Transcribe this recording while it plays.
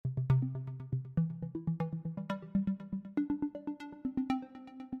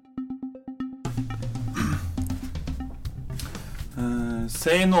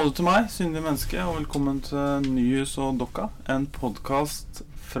Sei nåde til meg, syndig menneske, og velkommen til Nyhus og Dokka, en podcast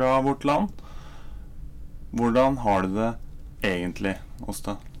fra vårt land. Hvordan har du det egentlig,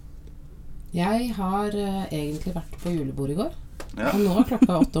 Åsta? Jeg har egentlig vært på julebord i går, Ja. og nå er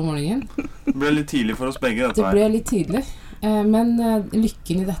klokka 8 om morgenen. Det ble litt tidlig for oss begge, dette Det her. ble litt tidlig, men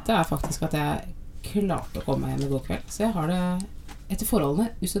lykken i dette er faktisk at jeg klarte å komme meg hjem i går kveld. Så jeg har det etter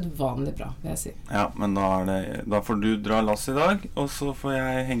forholdene usedvanlig bra, vil jeg si. Ja, men da får du dra lass i dag, og så får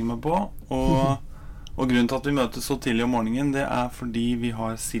jeg henge meg på. Og grunnen til at vi møtes så tidlig om morgenen, det er fordi vi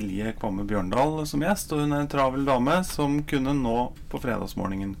har Silje Kvamme Bjørndal som gjest, og hun er en travel dame som kunne nå på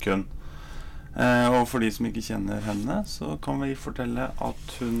fredagsmorgenen kun. Og for de som ikke kjenner henne, så kan vi fortelle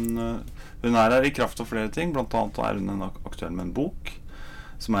at hun er her i kraft av flere ting. Blant annet er hun aktuell med en bok,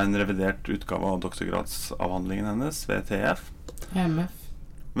 som er en revidert utgave av doktorgradsavhandlingen hennes, VTF.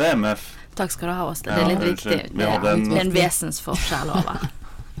 VMF. Takk skal du ha, Åsta. Det er litt viktig. Det er en vesensforskjell over.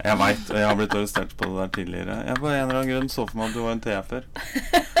 Jeg vet, og jeg har blitt arrestert på det der tidligere. Jeg på en eller annen grunn så for meg at du var en TF-er.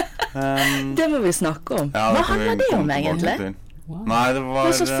 Det må vi snakke om. Ja, Hva handler det om egentlig? Wow. Nei, det var...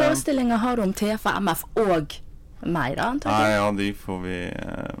 Hva slags forestillinger har du om TF og MF og meg da, antagelig? Nei, ja, de får vi...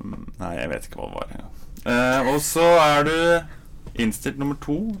 Nei, jeg vet ikke hva det var. Ja. Og så er du innstilt nummer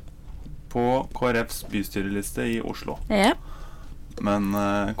 2 på KrFs bystyreliste i Oslo. Ja. Men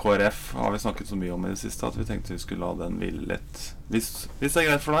KrF har vi snakket så mye om i det siste at vi tenkte vi skulle la den hvile litt. Hvis det er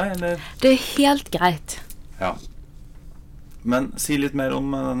greit for deg, eller? Det er helt greit. Ja. Men si litt mer om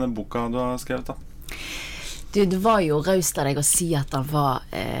denne boka du har skrevet da. Du, det var jo raust av deg å si at den var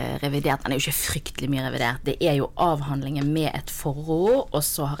revidert. Den er jo ikke fryktelig mye revidert. Det er jo avhandlingen med et forord, og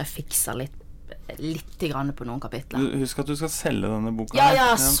så har jeg fikset litt grann på noen kapitler. Husk at du skal selge denne boka.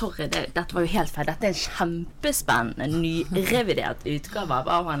 Ja, sorry, dette var jo helt feil. Dette er en kjempespennende, nyrevidert utgave av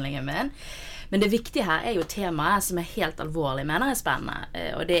avhandlingen min. Men det viktige her er jo temaet som er helt alvorlig, mener jeg er spennende,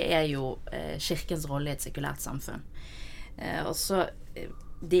 og det er jo kirkens rolle i et sekulært samfunn. Og så,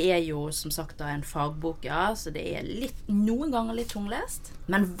 det er jo som sagt da en fagbok, ja, så det er noen ganger litt tunglest,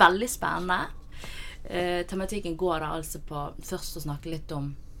 men veldig spennende. Tematikken går da altså på først å snakke litt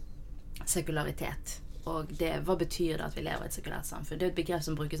om sekularitet, og hva betyr det at vi lever i et sekulært samfunn? Det er et begrep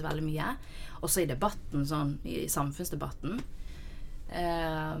som brukes veldig mye, også i debatten, sånn, i samfunnsdebatten,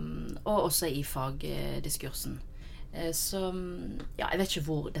 og også i fagdiskursen. Så, ja, jeg vet ikke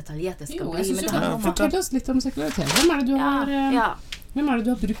hvor detaljert det skal bli. Jeg synes du kan fortelle oss litt om sekularitet. Hvem er det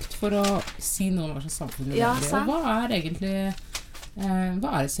du har brukt for å si noe om hva slags samfunn vi lever i? Og hva er egentlig... hva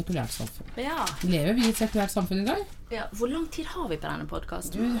er et sekulært samfunn? Ja. Lever vi i et sekulært samfunn i dag? Ja. Hvor lang tid har vi på denne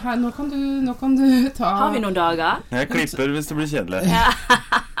podcasten? Nå kan du ta... Har vi noen dager? Jeg klipper hvis det blir kjedelig.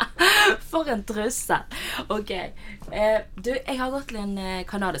 For en trussel. Ok. Du, jeg har gått til en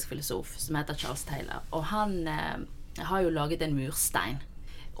kanadisk filosof som heter Charles Taylor, og han har jo laget en murstein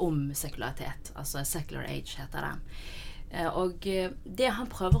om sekularitet, altså Secular Age heter den. Og det han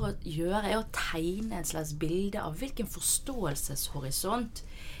prøver å gjøre er å tegne en slags bilde av hvilken forståelseshorisont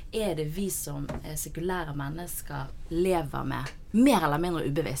er det vi som sekulære mennesker lever med, mer eller mindre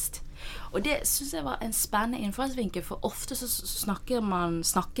ubevisst. Og det synes jeg var en spennende innfallsvinkel, for ofte så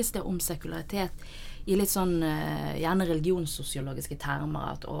snakkes det om sekularitet i litt sånn gjerne religionssosiologiske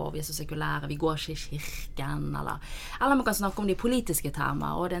termer, at vi er så sekulære, vi går ikke i kirken, eller man kan snakke om de politiske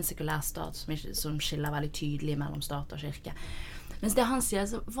termer, og det er en sekulær stat som skiller veldig tydelig mellom stat og kirke. Mens det han sier,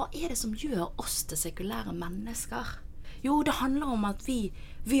 så, hva er det som gjør oss til sekulære mennesker? Jo, det handler om at vi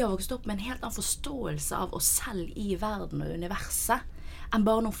har vokst opp med en helt annen forståelse av oss selv i verden og universet, enn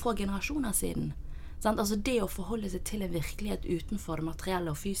bare noen få generasjoner siden. Altså det å forholde seg til en virkelighet utenfor det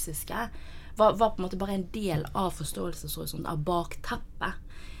materielle og fysiske var på en måte bare en del av forståelseshorisonten, av bakteppet.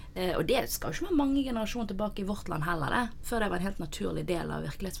 Og det skal jo ikke være mange generasjoner tilbake i vårt land heller, før det var en helt naturlig del av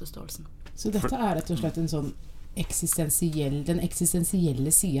virkelighetsforståelsen. Så dette er rett og slett en sånn den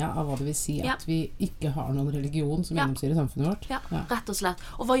eksistensielle siden av hva det vil si at vi ikke har noen religion som gjennomsyrer samfunnet vårt? Ja, rett og slett.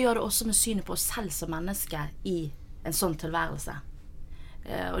 Og hva gjør det også med synet på oss selv som menneske i en sånn tilværelse?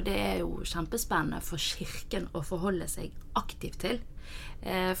 Og det er jo kjempespennende for kirken å forholde seg aktivt til.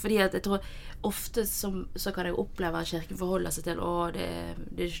 Fordi at jeg tror ofte så kan jeg oppleve at kirken forholder seg til det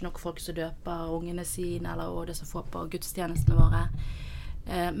er ikke nok folk som døper ungene sine, eller det som får på gudstjenestene våre.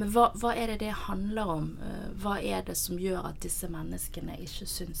 Men hva er det handler om? Hva er det som gjør at disse menneskene ikke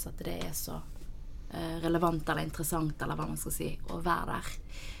synes at det er så relevant eller interessant, eller hva man skal si, å være der?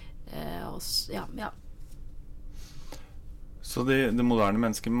 Så det moderne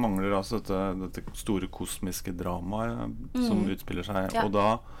mennesket mangler altså dette store kosmiske dramaet som utspiller seg,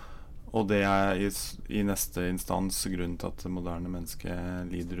 og det er i neste instans grunnen til at det moderne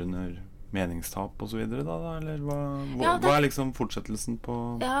mennesket lider under meningstap og så videre da, eller hva liksom fortsettelsen på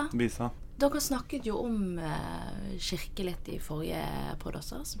visa? Dere snakket jo om kirke litt i forrige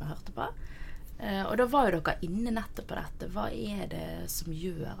podcaster som jeg hørte på, og da var jo dere inne nettopp på dette. Hva det som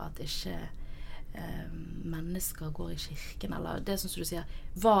gjør at ikke mennesker går i kirken, eller det som du sier,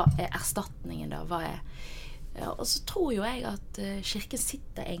 hva erstatningen da, og så tror jo jeg at kirken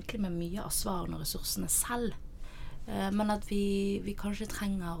sitter egentlig med mye av svarene og ressursene selv, men at vi kanskje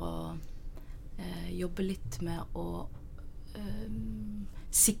trenger å jobbe litt med å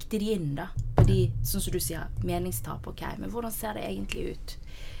sikte de inn da, på de, sånn som du sier, meningstap, ok, men hvordan ser det egentlig ut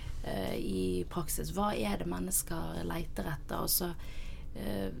i praksis? Hva det mennesker leiter etter? Og så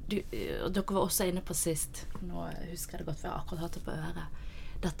og dere var også inne på sist, nå husker jeg det godt, for jeg har akkurat hatt det på øret,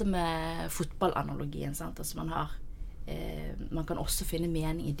 dette med fotballanalogien, sant? Altså man kan også finne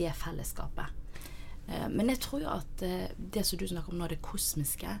mening i det fellesskapet. Men jeg tror jo at det som du snakker om nå, det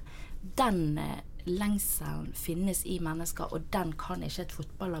kosmiske, den lengselen finnes i mennesker, og den kan ikke et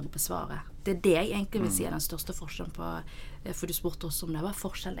fotballag besvare. Det det jeg egentlig vil si den største forskjellen på, for du spurte også om det, hva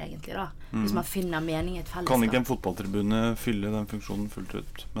forskjellen egentlig da? Hvis man finner mening i et fellesskap. Kan ikke en fotballtribune fylle den funksjonen fullt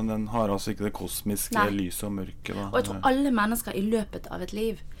ut, men den har altså ikke det kosmiske lyset og mørket da. Og jeg tror alle mennesker i løpet av et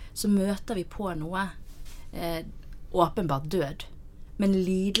liv, så møter vi på noe åpenbart død, men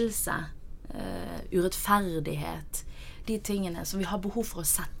lidelse, urettferdighet, de tingene som vi har behov for å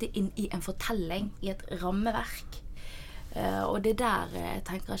sette inn i en fortelling, i et rammeverk. Og det der jeg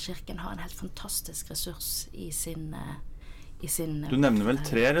tenker at kirken har en helt fantastisk ressurs i sin Du nevner vel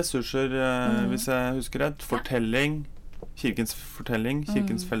 3 ressurser, hvis jeg husker rett. Fortelling, kirkens fortelling,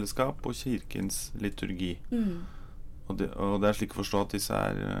 kirkens fellesskap og kirkens liturgi. Og det slik å forstå at disse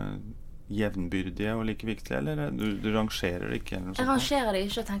jevnbyrdige og like viktige, eller du rangerer det ikke? Jeg rangerer det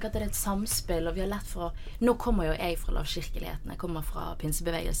ikke og tenker at det et samspill, og vi har lett for nå kommer jo jeg fra lavkirkeligheten, jeg kommer fra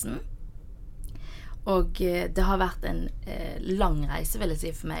pinsebevegelsen, og det har vært en lang reise, vil jeg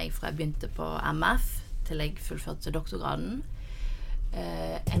si, for meg, fra jeg begynte på MF til jeg fullførte doktorgraden,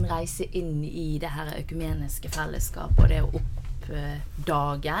 en reise inn i det her økumeniske fellesskap, og det å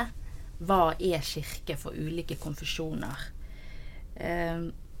oppdage hva kirke for ulike konfesjoner.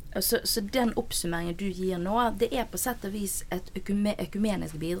 Så den oppsummeringen du gir nå, det på sett og vis et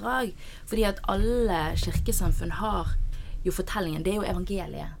økumenisk bidrag, fordi at alle kirkesamfunn har jo fortellingen, det jo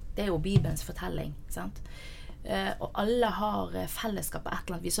evangeliet, det jo Bibelens fortelling, sant? Og alle har fellesskap på et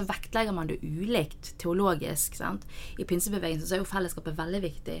eller annet vis, så vektlegger man det ulikt teologisk, sant? I pinsebevegelsen så jo fellesskapet veldig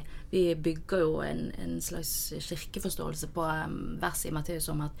viktig. Vi bygger jo en slags kirkeforståelse på verset i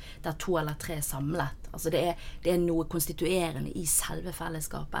Matteus om at det 2 eller 3 samlet. Altså det noe konstituerende i selve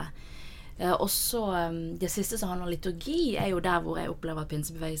fellesskapet. Og så det siste som handler om liturgi jo der hvor jeg opplever at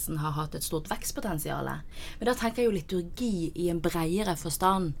pinsebevegelsen har hatt et stort vekstpotensial. Men da tenker jeg jo liturgi i en bredere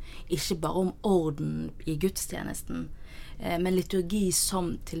forstand, ikke bare om orden i gudstjenesten, men liturgi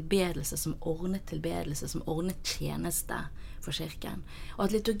som tilbedelse, som ordnet tjeneste for kirken. Og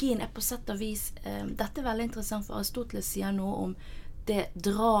at liturgien på sett og vis, dette veldig interessant, for Aristoteles sier noe om det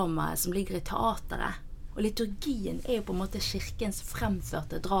dramaet som ligger i teateret. Og liturgien jo på en måte kirkens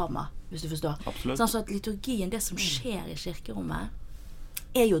fremførte drama, hvis du forstår. Absolutt. Sånn at liturgien, det som skjer i kirkerommet,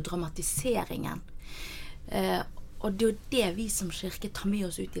 jo dramatiseringen. Og det jo det vi som kirke tar med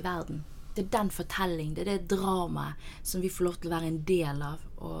oss ut i verden. Det den fortelling, det det dramaet som vi får lov til å være en del av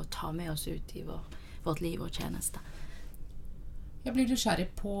og ta med oss ut i vårt liv og tjeneste. Jeg blir nysgjerrig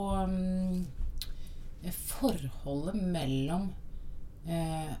på forholdet mellom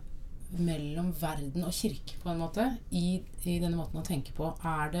verden og kirke på en måte i denne måten å tenke på.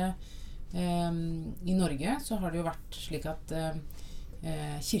 Det i Norge så har det jo vært slik at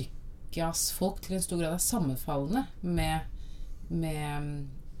kirkas folk til en stor grad sammenfallende med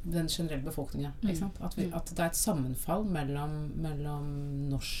den generelle befolkningen, ikke sant? At det et sammenfall mellom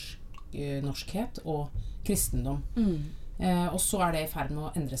norskhet og kristendom. Og så det i ferd med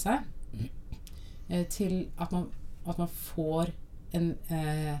å endre seg til at man får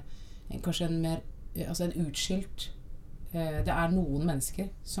kanskje en mer, altså en utskilt, det noen mennesker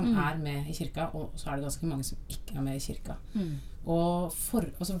som med i kirka, og så det ganske mange som ikke med i kirka. Og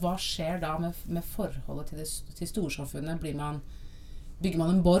altså, hva skjer da med forholdet til storsamfunnet? Bygger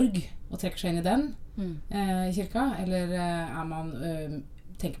man en borg og trekker seg inn i den i kirka? Eller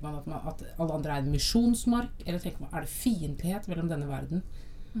tenker man at alle andre en misjonsmark? Eller tenker man, det fiendtlighet mellom denne verden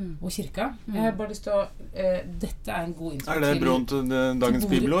og kirka? Jeg har bare lyst til å dette en god intro til... det broen til dagens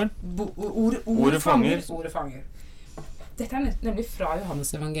bibelord? Ordet fanger. Ordet fanger. Dette nemlig fra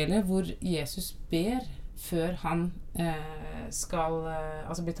Johannes evangeliet, hvor Jesus ber før han skal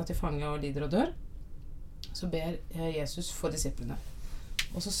bli tatt til fange og lider og dør. Så ber Jesus for disiplene.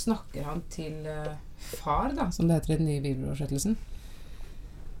 Og så snakker han til far, da, som det heter i den nye bibelorsettelsen,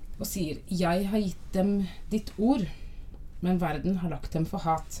 og sier, «Jeg har gitt dem ditt ord, men verden har lagt dem for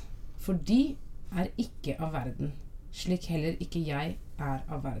hat, for de er ikke av verden, slik heller ikke jeg er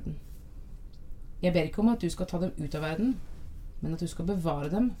av verden. Jeg ber ikke om at du skal ta dem ut av verden, men at du skal bevare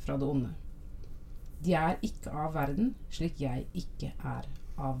dem fra det onde. De er ikke av verden, slik jeg ikke er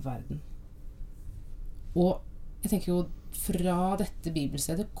av verden.» Og jeg tenker jo, fra dette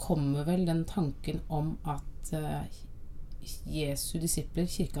bibelstedet kommer vel den tanken om at Jesu disipler,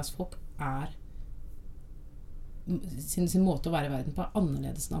 kirkas folk, er sin måte å være i verden på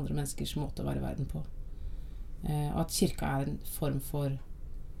annerledes enn andre menneskers måte å være i verden på. Og at kirka er en form for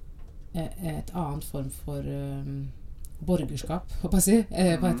et annet form for borgerskap, hva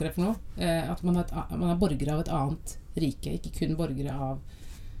heter det for noe? At man er borgere av et annet rike, ikke kun borgere av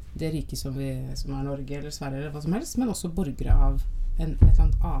det riket som er Norge eller Sverige eller hva som helst, men også borgere av et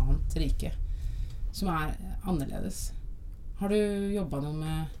eller annet rike som er annerledes. Har du jobbet noe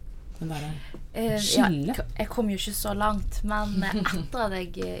med den der skille? Ja, jeg kom jo ikke så langt, men etter at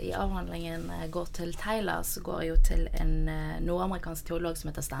jeg i avhandlingen går til Taylor, så går jeg jo til en nordamerikansk teolog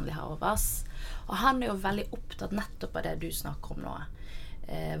som heter Stanley Hauerwas, og han er jo veldig opptatt nettopp av det du snakker om nå.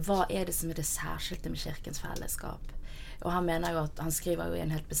 Hva er det som er det særskilte med kirkens fellesskap? Og han mener jo at han skriver jo i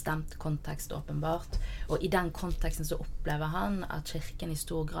en helt bestemt kontekst åpenbart, og i den konteksten så opplever han at kirken i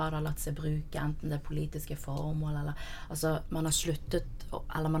stor grad har latt seg bruke enten det politiske formål, eller altså man har sluttet,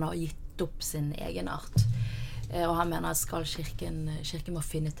 eller man har gitt opp sin egen art. Og han mener at kirken må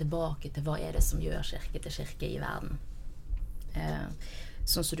finne tilbake til hva er det som gjør kirke til kirke i verden.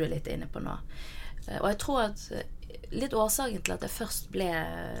 Sånn som du er litt inne på nå. Og jeg tror at litt årsaken til at jeg først ble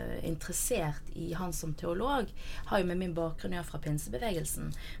interessert i han som teolog har jo med min bakgrunn fra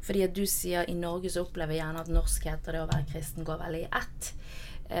pinsebevegelsen, fordi at du sier i Norge så opplever jeg gjerne at norskhet og det å være kristen går veldig i ett,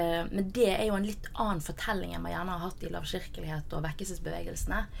 men det er jo en litt annen fortelling enn man gjerne har hatt i lavkirkelighet og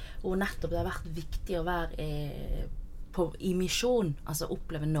vekkelsesbevegelsene, hvor nettopp det har vært viktig å være i misjon, altså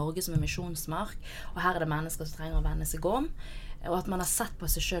oppleve Norge som en misjonsmark, og her er det mennesker som trenger å vende seg om, og at man har sett på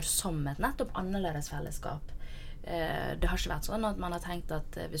seg selv som et nettopp annerledes fellesskap. Det har ikke vært sånn at man har tenkt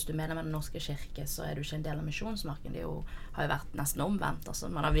at hvis du er medlem av den norske kirke, så er du ikke en del av misjonsmarken. Det har jo vært nesten omvendt. Altså,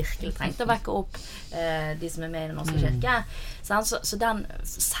 man har virkelig trengt å vekke opp de som er med i den norske kirke. Så den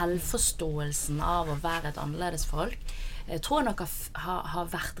selvforståelsen av å være et annerledes folk tror jeg nok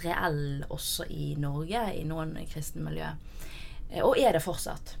har vært reell også i Norge, i noen kristne miljø. Og er det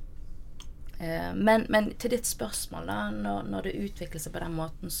fortsatt. Men til ditt spørsmål da, når det utvikler seg på den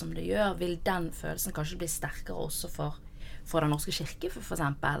måten som det gjør, vil den følelsen kanskje bli sterkere også for den norske kirke, for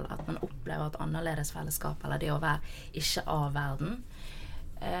eksempel, at man opplever et annerledes fellesskap, eller det å være ikke av verden.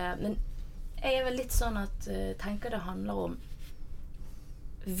 Men jeg er vel litt sånn at tenker det handler om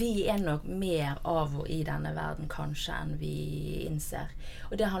vi er nok mer av og i denne verden kanskje enn vi innser.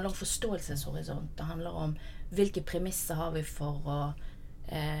 Og det handler om forståelseshorisont. Det handler om hvilke premisser har vi for å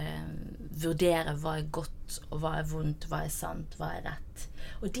vurdere hva er godt og hva er vondt, hva er sant, hva er rett.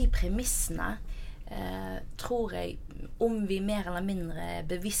 Og de premissene tror jeg, om vi mer eller mindre er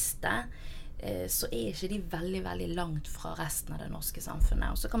bevisste, så er ikke de veldig, veldig langt fra resten av det norske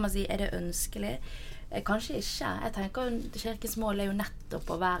samfunnet. Og så kan man si, er det ønskelig? Kanskje ikke. Jeg tenker kirkens mål er jo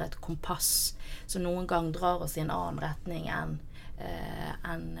nettopp å være et kompass som noen gang drar oss i en annen retning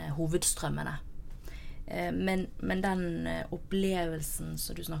enn hovedstrømmene. Men den opplevelsen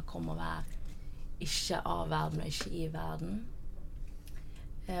som du snakker om å være ikke av verden og ikke i verden,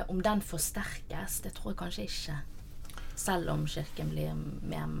 om den forsterkes, det tror jeg kanskje ikke, selv om kirken blir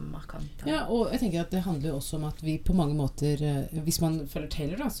mer markant. Ja, og jeg tenker at det handler jo også om at vi på mange måter, hvis man følger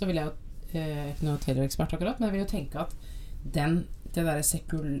Taylor da, så vil jeg jo, ikke noe Taylor-ekspert akkurat, men jeg vil jo tenke at den der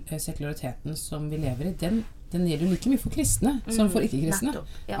sekulariteten som vi lever i, den gjelder jo like mye for kristne som for ikke-kristne.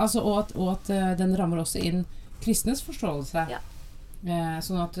 Ja. Altså, og at den rammer også inn kristnes forståelse. Ja.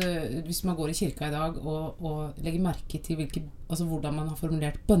 Sånn at hvis man går i kirka i dag og legger merke til hvordan man har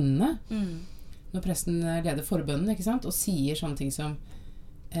formulert bønnene, når presten leder forbønnen, ikke sant, og sier sånne ting som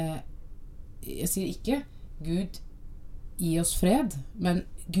jeg sier ikke Gud gi oss fred, men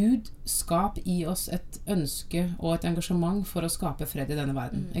Gud skap i oss et ønske og et engasjement for å skape fred i denne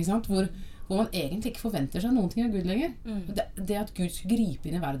verden, ikke sant? Hvor man egentlig ikke forventer seg noen ting av Gud lenger. Det at Gud skulle gripe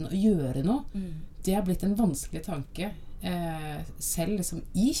inn i verden og gjøre noe, det har blitt en vanskelig tanke selv liksom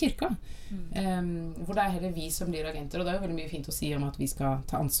i kirka, hvor det er heller vi som blir agenter, og det er jo veldig mye fint å si om at vi skal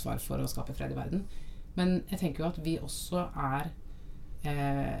ta ansvar for å skape fred i verden, men jeg tenker jo at vi også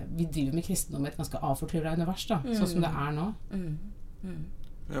vi driver med kristendom i et ganske avfortryllet univers da, sånn som det er nå.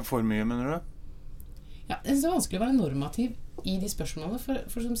 Det er for mye, mener du? Ja, det er så vanskelig å være normativ i de spørsmålene,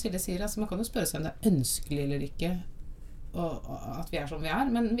 for som Silje sier, altså man kan jo spørre seg om det ønskelig eller ikke, og at vi som vi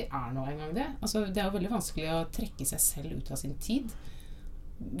men vi nå en gang det. Altså, det jo veldig vanskelig å trekke seg selv ut av sin tid,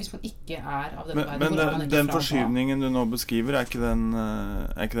 hvis man ikke av denne verden. Men den forskyvningen du nå beskriver, ikke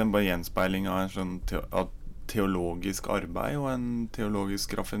den bare gjenspeiling av en sånn teologisk arbeid og en teologisk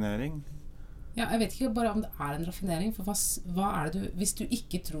raffinering? Ja, jeg vet ikke bare om det en raffinering, for hva det hvis du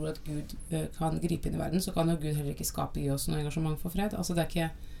ikke tror at Gud kan gripe inn i verden, så kan jo Gud heller ikke skape i oss noe engasjement for fred. Altså da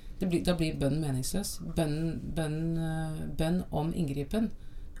blir bønnen meningsløs. Bønn om inngripen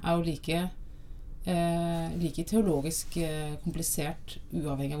jo like teologisk komplisert,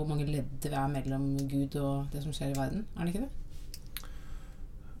 uavhengig av hvor mange ledd det mellom Gud og det som skjer i verden. Det ikke det?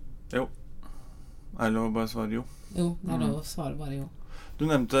 Jo. Det lov å bare svare jo. Jo, det lov å svare bare jo. Du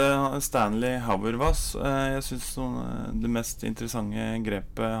nevnte Stanley Hauerwas. Jeg synes det mest interessante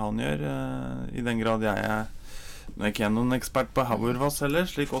grepet han gjør, i den grad jeg nå ikke noen ekspert på Hauerwas heller,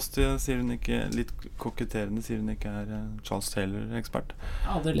 slik Åsti sier hun ikke, litt koketterende sier hun ikke Charles Taylor-ekspert. Jeg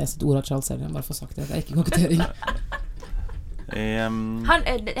har aldri lest et ord av Charles Taylor, bare for sagt det. Det ikke kokettering.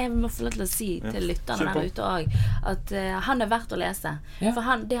 Jeg må få lov til å si til lytterne der ute også, at han verdt å lese. Ja. For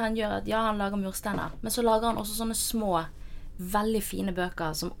det han gjør, han lager mursteiner, men så lager han også sånne små, veldig fine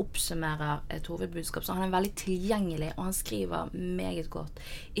bøker som oppsummerer et hovedbudskap, så han veldig tilgjengelig, og han skriver meget godt.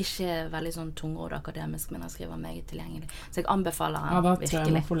 Ikke veldig sånn tungrodd akademisk, men han skriver meget tilgjengelig. Så jeg anbefaler han virkelig. Ja,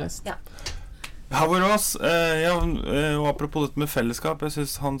 jeg må få lest. Ja. Hauerwas, og apropos dette med fellesskap, jeg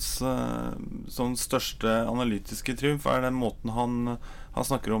synes hans sånn største analytiske triumf den måten han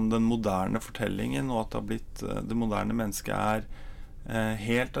snakker om den moderne fortellingen, og at det har blitt det moderne mennesket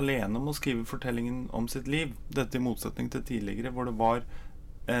helt alene om å skrive fortellingen om sitt liv. Dette i motsetning til tidligere, hvor det var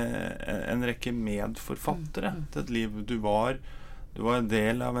en rekke medforfattere til et liv. Du var en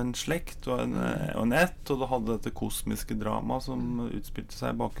del av en slekt og en ett, og du hadde dette kosmiske drama som utspilte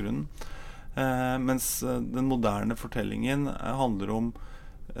seg i bakgrunnen. Mens den moderne fortellingen handler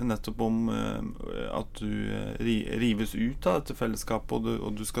nettopp om at du rives ut av dette fellesskapet,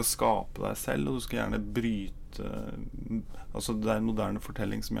 og du skal skape deg selv, og du skal gjerne bryte. Altså det en moderne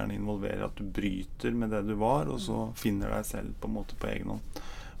fortelling som gjerne involverer at du bryter med det du var, og så finner deg selv på en måte på egen hånd.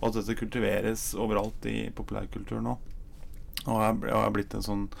 Og at dette kultiveres overalt i populærkultur nå. Og har blitt en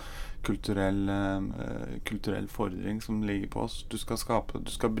sånn kulturell fordring som ligger på oss. Du skal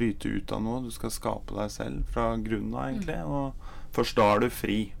bryte ut av noe, du skal skape deg selv fra grunnen av egentlig, og først da du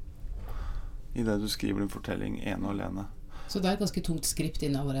fri i det du skriver en fortelling ene og alene. Så det et ganske tungt skript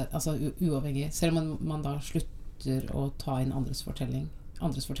allerede, altså uavhengig. Selv om man da slutter å ta inn andres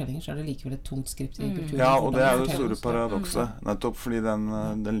fortellinger, så det likevel et tungt skript i kulturen. Ja, og det jo det store paradokset. Nettopp fordi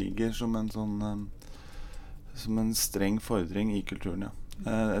den ligger som en sånn som en streng fordring i kulturen, ja.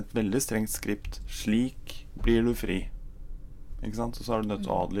 Et veldig strengt skript. Slik blir du fri. Ikke sant? Og så har du nødt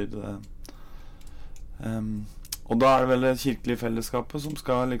til å adlyde det. Og da det vel det kirkelige fellesskapet som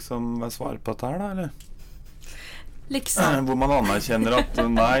skal liksom være svar på dette her, da, eller? Liksom. Hvor man anerkjenner at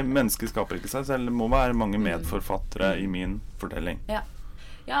nei, mennesket skaper ikke seg selv. Det må være mange medforfattere i min fortelling. Ja,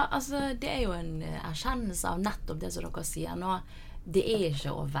 altså det jo en erkjennelse av nettopp det som dere sier nå. Det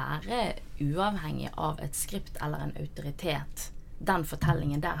ikke å være uavhengig av et skript eller en autoritet. Den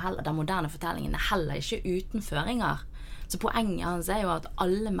fortellingen den moderne fortellingen heller ikke uten føringer. Så poenget hans jo at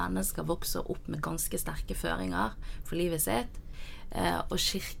alle mennesker vokser opp med ganske sterke føringer for livet sitt. Og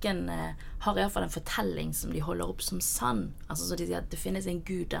kirken har I hvert fall en fortelling som de holder opp som sann. Altså så de sier at det finnes en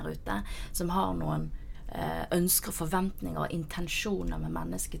Gud der ute som har noen ønsker, forventninger og intensjoner med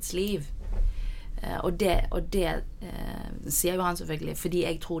menneskets liv. Og det sier jo han selvfølgelig, fordi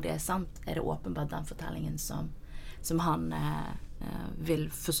jeg tror det sant, det åpenbart den fortellingen som han vil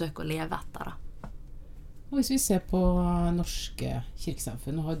forsøke å leve etter da. Og hvis vi ser på norske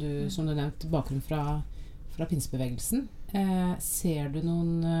kirkesamfunn, nå har du, som du nevnt, bakgrunn fra pinsebevegelsen. Ser du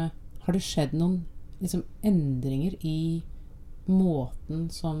har det skjedd noen liksom, endringer i måten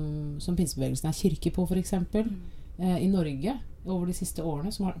som pinsebevegelsen kirke på, for eksempel, i Norge over de siste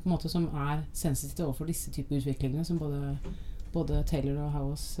årene, som sensitivt overfor disse typer utviklingene som både Taylor og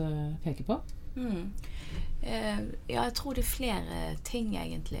Hauerwas peker på? Ja, jeg tror det flere ting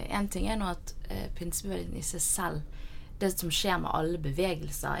egentlig. En ting nå at pinsebevegelsen I seg selv, det som skjer med alle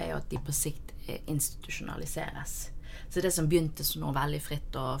bevegelser jo at de på sikt institusjonaliseres. Så det som begynte så nå veldig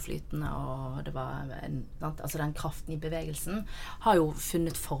fritt og flytende, og det var altså den kraften I bevegelsen, har jo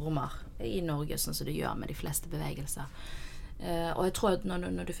funnet former I Norge, sånn som det gjør med de fleste bevegelser. Og jeg tror at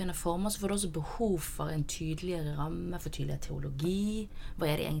når du finner former, så får du også behov for en tydeligere ramme, for tydeligere teologi. Hva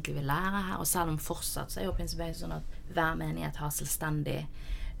det egentlig vil lære her? Og selv om fortsatt så jo pinsebevegelsen sånn at hver menighet har selvstendig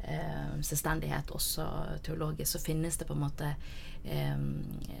selvstendighet også teologisk, så finnes det på en måte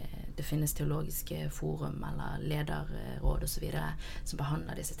det finnes teologiske forum eller lederråd og så videre som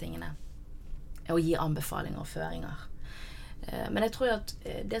behandler disse tingene og gir anbefalinger og føringer. Men jeg tror at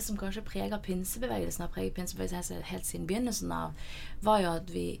det som kanskje preger pinsebevegelsen, har preget pinsebevegelsen helt siden begynnelsen av, var jo at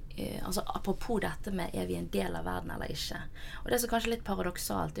vi, altså apropos dette med er vi en del av verden eller ikke. Og det som kanskje er litt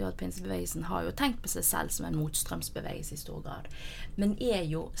paradoksalt er jo at pinsebevegelsen har jo tenkt på seg selv som en motstrømsbevegelse i stor grad, men er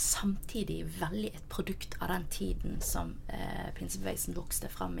jo samtidig veldig et produkt av den tiden som pinsebevegelsen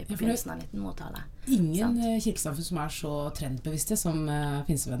vokste frem i begynnelsen av 1900-tallet. Ingen kirkesamfunn som er så trendbevisste som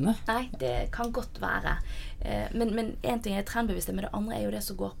pinsevennene. Nei, det kan godt være. Men en ting er trendbevisste, men det andre er jo det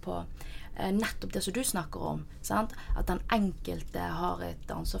som går på nettopp det som du snakker om, sant? At den enkelte har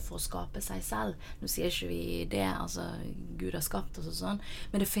et ansvar for å skape seg selv. Nå sier ikke vi det, altså Gud har skapt oss og sånn,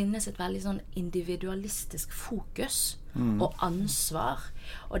 men det finnes et veldig sånn individualistisk fokus og ansvar,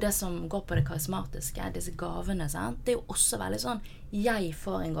 og det som går på det karismatiske, disse gavene, sant? Det er jo også veldig sånn, jeg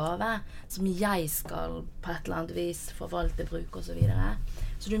får en gave som jeg skal på et eller annet vis forvalte, bruke og så videre.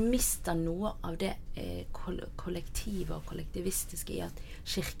 Så du mister noe av det kollektive og kollektivistiske i at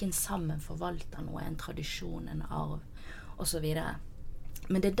kirken sammen forvalter noe, en tradisjon, en arv og så videre.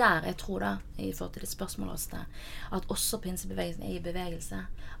 Men det der jeg tror da, i forhold til det spørsmålet også, at også pinsebevegelsen er i bevegelse.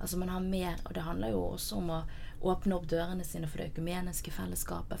 Altså man har mer, og det handler jo også om å åpne opp dørene sine for det økumeniske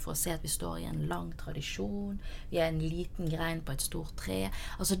fellesskapet, for å se at vi står i en lang tradisjon, vi er en liten grein på et stort tre.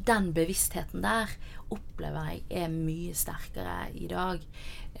 Altså den bevisstheten der opplever jeg er mye sterkere i dag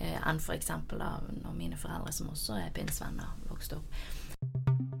enn for eksempel da, når mine foreldre, som også er pinsevenner, vokste opp.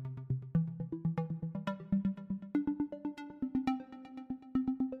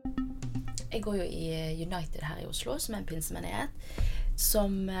 Jeg går jo i United her i Oslo, som er en pinsemenighet,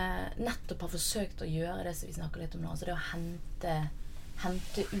 som nettopp har forsøkt å gjøre det som vi snakker litt om nå, altså det å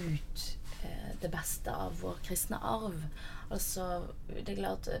hente ut det beste av vår kristne arv. Altså, det er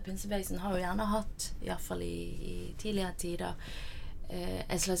klart, pinsebevegelsen har jo gjerne hatt, i hvert fall i tidligere tider,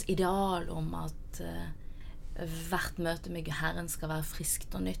 et slags ideal om at hvert møte med Herren skal være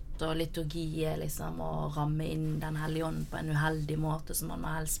friskt og nytt, og liturgi er liksom å ramme inn den hellige ånd på en uheldig måte, så man må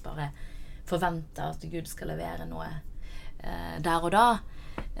helst bare forvente at Gud skal levere noe der og da.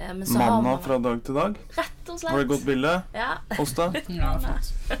 Men så Manna fra dag til dag. Rett og slett. Var det et godt bilde? Ja. Hosta? Ja,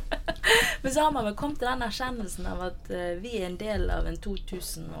 flott. Men så har man vel kommet til den erkjennelsen av at vi er en del av en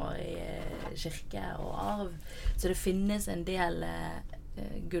 2000-årig kirke og arv. Så det finnes en del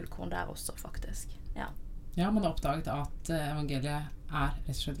gullkorn der også, faktisk. Ja. Ja, man har oppdaget at evangeliet er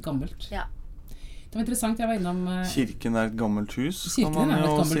rett og slett gammelt. Ja. Det var interessant, jeg var innom Kirken er et gammelt hus, Kirken kan man er et jo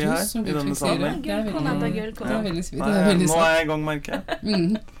gammelt si her, hus, som i denne Gud fikk sier det. salen. Det er Gullkorn etter veldig, gullkorn. det er veldig, Nei, det er veldig nå sant. er jeg i gang, merker jeg.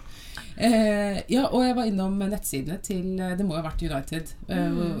 Ja, og jeg var innom nettsidene til, det må jo ha vært United,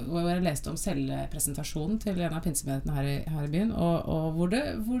 hvor jeg leste om selvpresentasjonen til en av pinsemenighetene her i byen, og hvor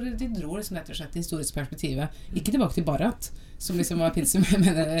de dro liksom rett og slett det historiske perspektivet, ikke tilbake til Barat, som liksom var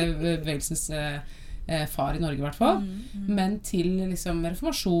pinsemennebevegelsens far i Norge i hvert fall, men til liksom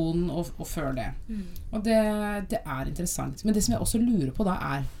reformasjonen og før det. Og det er interessant. Men det som jeg også lurer på da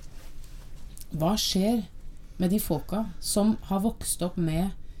er, hva skjer med de folka som har vokst opp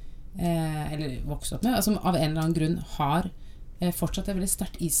med, altså av en eller annen grunn har fortsatt det veldig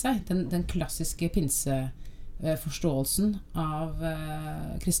sterkt i seg, den klassiske pinseforståelsen av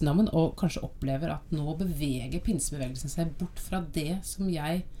kristendommen, og kanskje opplever at nå beveger pinsebevegelsen seg bort fra det som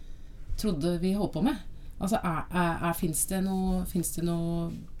jeg trodde vi holdt på med. Altså, finnes det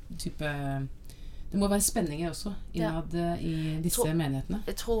noe type... Det må være spenninger også innad i disse menighetene.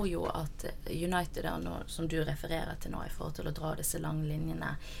 Jeg tror jo at United, som du refererer til nå, i forhold til å dra disse lange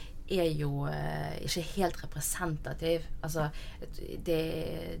linjene, er jo ikke helt representativ. Altså,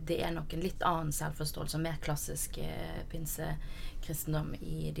 det er nok en litt annen selvforståelse, mer klassisk pinsekristendom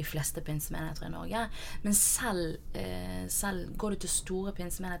i de fleste pinsemenigheter i Norge. Men selv går du til store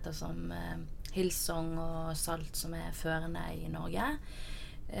pinsemenigheter som Hillsong og Salt, som er førende i Norge,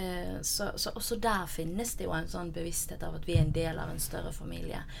 så også der finnes det jo en sånn bevissthet av at vi er en del av en større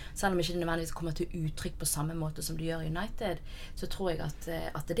familie. Selv om ikke det nødvendigvis kommer til uttrykk på samme måte som du gjør i United, så tror jeg at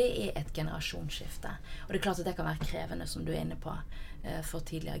det er et generasjonsskifte. Og det er klart at det kan være krevende, som du er inne på, for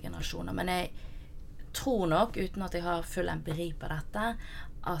tidligere generasjoner. Men jeg tror nok, uten at jeg har full empiri på dette,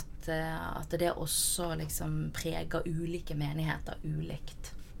 at det også liksom preger ulike menigheter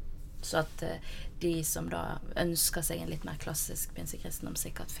ulikt. Så at de som da ønsker seg en litt mer klassisk pinsekristendom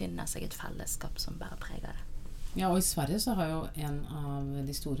sikkert finner seg et fellesskap som bare preger det. Ja, og i Sverige så har jo en av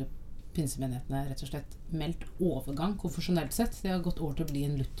de store pinsemenighetene rett og slett meldt overgang konfesjonelt sett. Det har gått over til å bli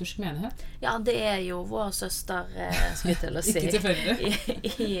en luthersk menighet. Ja, det jo vår søster, skulle jeg til å si, Ikke tilfeldig.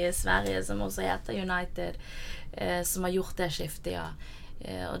 i Sverige, som også heter United, som har gjort det skiftet, ja.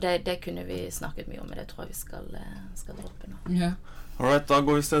 Og det kunne vi snakket mye om, men det tror jeg vi skal droppe nå. Ja. Alright, da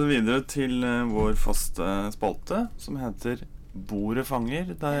går vi stedet videre til vår faste spalte, som heter Bordet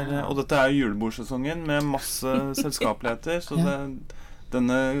fanger. Og dette jo julebordsesongen med masse selskapeligheter, så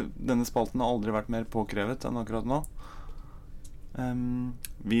denne spalten har aldri vært mer påkrevet enn akkurat nå.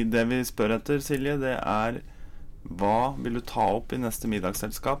 Det vi spør etter, Silje, det hva vil du ta opp i neste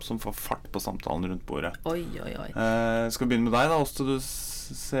middagsselskap som får fart på samtalen rundt bordet? Oi. Skal vi begynne med deg da, Åste? Du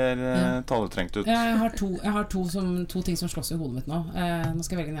ser taletrengt ut. Jeg har to ting som slåss i hodet mitt nå. Nå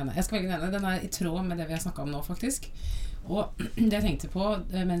skal jeg velge den ene. Jeg skal velge den ene. Den i tråd med det vi har snakket om nå, faktisk. Og det jeg tenkte på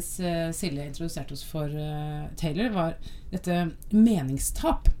mens Silje introduserte oss for Taylor, var dette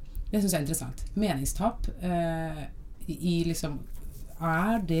meningstap. Det synes jeg interessant. Meningstap i liksom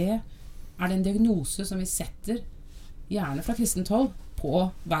det en diagnose som vi setter gjerne fra kristent hold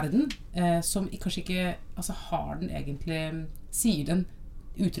på verden, som kanskje ikke har den egentlig,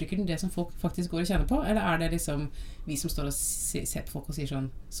 uttrykker den det som folk faktisk går og kjenner på, eller det liksom vi som står og ser på folk og sier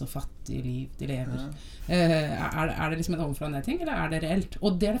sånn, så fattig liv de lever, det liksom en ovenfra og ned ting, eller det reelt?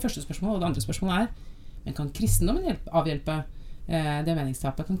 Og det det første spørsmålet, og det andre spørsmålet men kan kristendommen avhjelpe det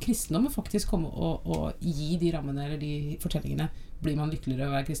meningstapet? Kan kristendommen faktisk komme og gi de rammene eller de fortellingene? Blir man lykkeligere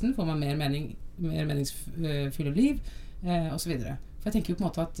å være kristen? Får man mer meningsfulle liv? Og så videre. For jeg tenker jo på en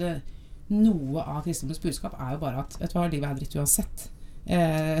måte at noe av kristendommens budskap jo bare at, vet du hva, livet dritt uansett.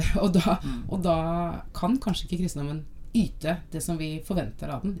 Og da kan kanskje ikke kristendommen yte det som vi forventer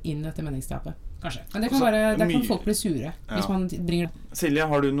av den inn etter meningstapet. Kanskje. Men det kan der kan folk bli sure hvis man bringer det. Silje,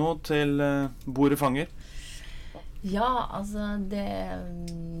 har du noe til bordet fanger? Ja, altså det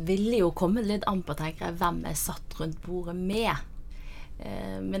ville jo komme litt an på, tenker jeg, hvem satt rundt bordet med.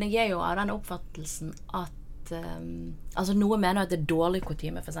 Men jeg jo av den oppfattelsen at altså noe mener at det dårlig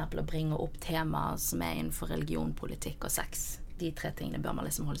kutyme for eksempel å bringe opp temaer som innenfor religion, politikk og sex. De 3 tingene bør man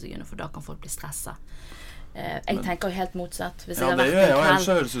liksom holde seg unna, for da kan folk bli stresset. Jeg tenker jo helt motsatt. Hvis jeg det gjør jeg, og ellers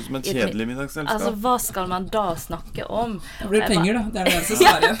høres ut som et kjedelig middagsselskap. Altså, hva skal man da snakke om? Det blir penger da, det det som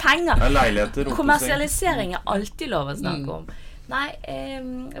svarer. Ja, penger. Leiligheter. Kommersialisering alltid lov å snakke om. Nei,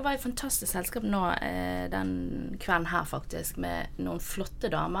 det var et fantastisk selskap nå den kvelden her faktisk, med noen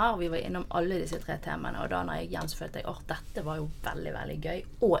flotte damer, og vi var innom alle disse 3 temaene, og da når jeg igjen så følte jeg, dette var jo veldig, veldig gøy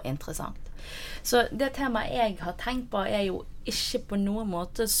og interessant. Så det temaet jeg har tenkt på jo ikke på noen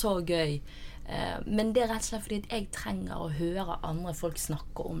måte så gøy, men det rett og slett fordi jeg trenger å høre andre folk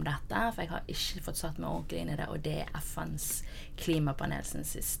snakke om dette, for jeg har ikke fått satt meg ordentlig inn i det, og det FNs klimapanel sin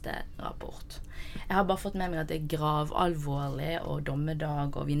siste rapport. Jeg har bare fått med meg at det gravalvorlig og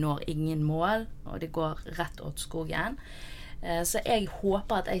dommedag, og vi når ingen mål, og det går rett åt skogen. Så jeg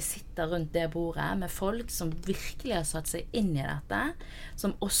håper at jeg sitter rundt det bordet med folk som virkelig har satt seg inn i dette,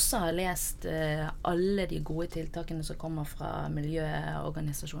 som også har lest alle de gode tiltakene som kommer fra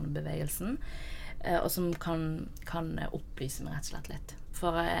miljøorganisasjonen og bevegelsen, og som kan opplyse meg rett og slett litt.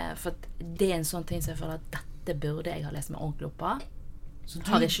 For det en sånn ting som jeg føler at dette burde jeg ha lest meg ordentlig opp av.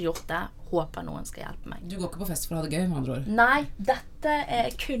 Har ikke gjort det, håper noen skal hjelpe meg. Du går ikke på fest for å ha det gøy, med andre ord? Nei, dette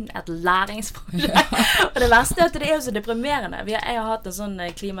kun et læringsprosjekt. Og det verste at det jo så deprimerende. Jeg har hatt en sånn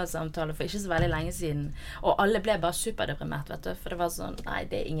klimasamtale for ikke så veldig lenge siden, og alle ble bare superdeprimert, vet du. For det var sånn, nei,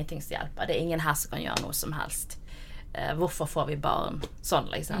 det ingenting som hjelper. Det ingen her som kan gjøre noe som helst. Hvorfor får vi barn? Sånn,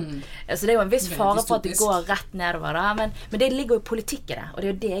 liksom. Så det jo en viss fare for at det går rett nedover da, men det ligger jo politikk i det, og det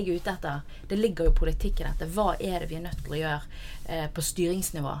jo det jeg ute etter. Det ligger jo politikk i dette. Hva det vi nødt til å gjøre på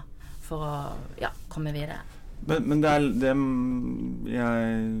styringsnivå for å komme videre? Men det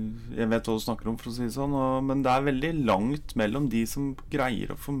jeg vet hva du snakker om, for å si det sånn, men det veldig langt mellom de som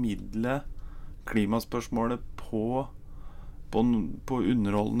greier å formidle klimaspørsmålet på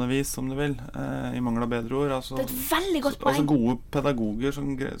underholdende vis, som du vil, i mangel av bedre ord. Altså, det et veldig godt poeng. Altså gode pedagoger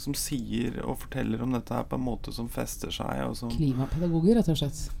som sier og forteller om dette her på en måte som fester seg, og som klimapedagoger, rett og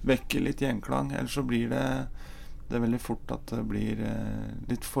slett. Vekker litt gjenklang. Ellers så blir det veldig fort at det blir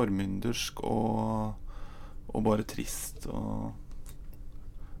litt formyndersk og bare trist og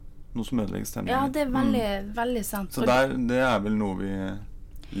noe som ødelegger stemningen. Ja, det veldig, veldig sant. Så det vel noe vi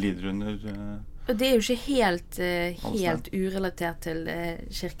lider under. Og det jo ikke helt urelatert til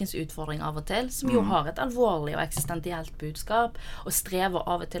kirkens utfordring av og til, som jo har et alvorlig og eksistentielt budskap, og strever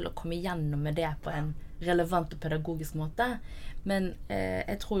av og til å komme gjennom med det på en relevant og pedagogisk måte. Men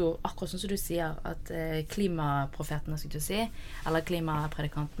jeg tror jo, akkurat som du sier, at klimaprofetene, skal du si, eller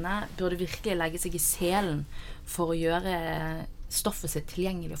klimapredikantene, burde virkelig legge seg i selen for å gjøre stoffet sitt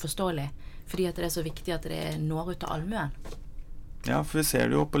tilgjengelig og forståelig, fordi at det så viktig at det når ut til allmuen. Ja, for vi ser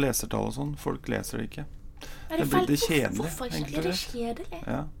det jo på lesertall og sånn. Folk leser det ikke. Det blir det kjedelig. Hvorfor ikke? egentlig. Er det kjedelig?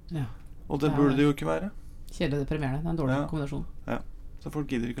 Ja. Ja. Og det burde det jo ikke være. Kjedelig deprimerende. Det er en dårlig Ja. kombinasjon. Ja. Så folk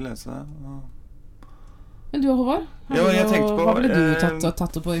gidder ikke lese det. Ja. Men du og Håvard? Ja, jeg tenkte på, hva ble du tatt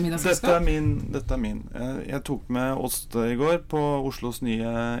opp på i Dette middagsselskap? er min. Jeg tok med Åste i går på Oslos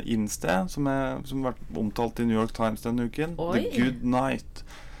nye innsted, som har vært omtalt i New York Times denne uken. Oi. The Good Night,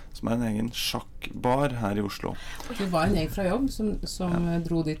 som er en egen sjakkbar her i Oslo. Det var en gjeng fra jobb som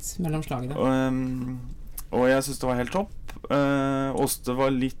dro dit mellom slagene. Og jeg synes det var helt topp. Åste var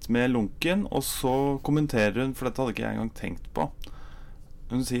litt mer lunken, og så kommenterer hun, for dette hadde ikke jeg engang tenkt på.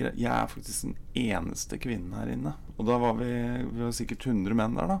 Hun sier, jeg er faktisk den eneste kvinnen her inne. Og da var vi var sikkert 100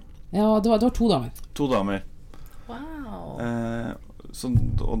 menn der da. Ja, det var 2 damer. 2 damer. Wow.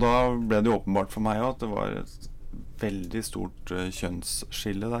 Og da ble det jo åpenbart for meg også at det var et veldig stort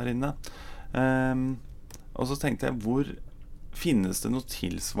kjønnsskille der inne. Og så tenkte jeg, hvor finnes det noen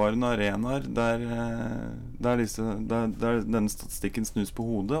tilsvarende arenaer der denne statistikken snus på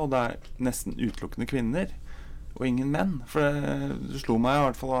hodet, og det er nesten utelukkende kvinner og ingen menn? For det slo meg i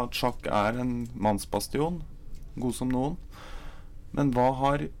hvert fall at sjakk er en mannsbastion, god som noen. Men hva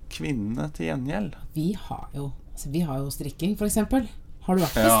har kvinnene til gjengjeld? Vi har jo strikking, for eksempel. Har du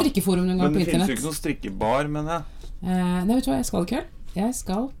vært på Ja, strikkeforum noen gang Men på det finnes jo internett? ikke noen strikkebar, mener jeg. Nei, vet du hva jeg skal i kveld? Jeg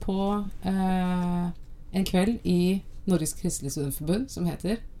skal på en kveld i Norges Kristelige Studentforbund som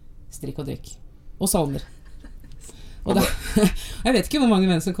heter Strikk og drikk. Og salmer. Og da, jeg vet ikke hvor mange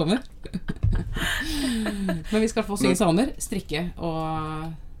menn som kommer. Men vi skal få synge salmer, strikke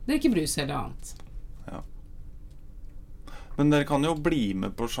og drikke brus eller annet. Men dere kan jo bli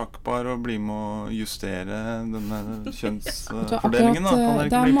med på sjakkbar og bli med å justere denne kjønnsfordelingen, da. Kan dere Det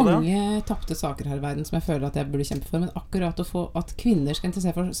ikke er bli på det? mange tapte saker her i verden som jeg føler at jeg burde kjempe for, men akkurat å få at kvinner skal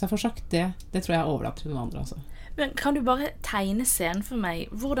interessere seg for sjakk, det tror jeg overlater til noen andre, altså. Men kan du bare tegne scenen for meg?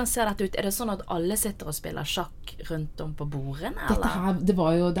 Hvordan ser dette ut? Er det sånn at alle sitter og spiller sjakk rundt om på bordene, eller? Det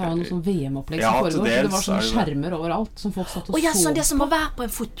er jo noe sånn VM-opplegg Ja, som til foregår, så det dels var sånne er det det. skjermer overalt som folk satt og Å ja, så sånn det som må være på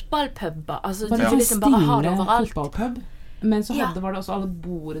en fotballpub. Altså, Bare du en liksom bare har det stille overalt. fotballpub. Men så Ja. var det også alle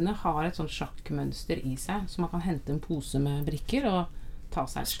bordene har et sånt sjakkmønster i seg, så man kan hente en pose med brikker og ta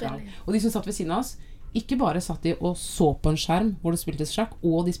seg et slag. Spennende. Og de som satt ved siden av oss, ikke bare satt de og så på en skjerm hvor det spiltes sjakk,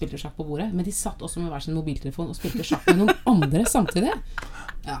 og de spilte sjakk på bordet, men de satt også med hver sin mobiltelefon og spilte sjakk med noen andre samtidig.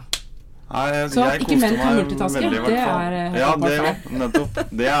 Ja. Nei, Så at jeg ikke menn koste kan meg multitaske, veldig, i hvert det fall. er Ja, åpenbart det feil. nettopp.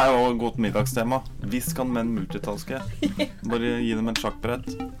 Det er jo et godt middagstema. Hvis kan menn multitaske? Bare gi dem et sjakkbrett.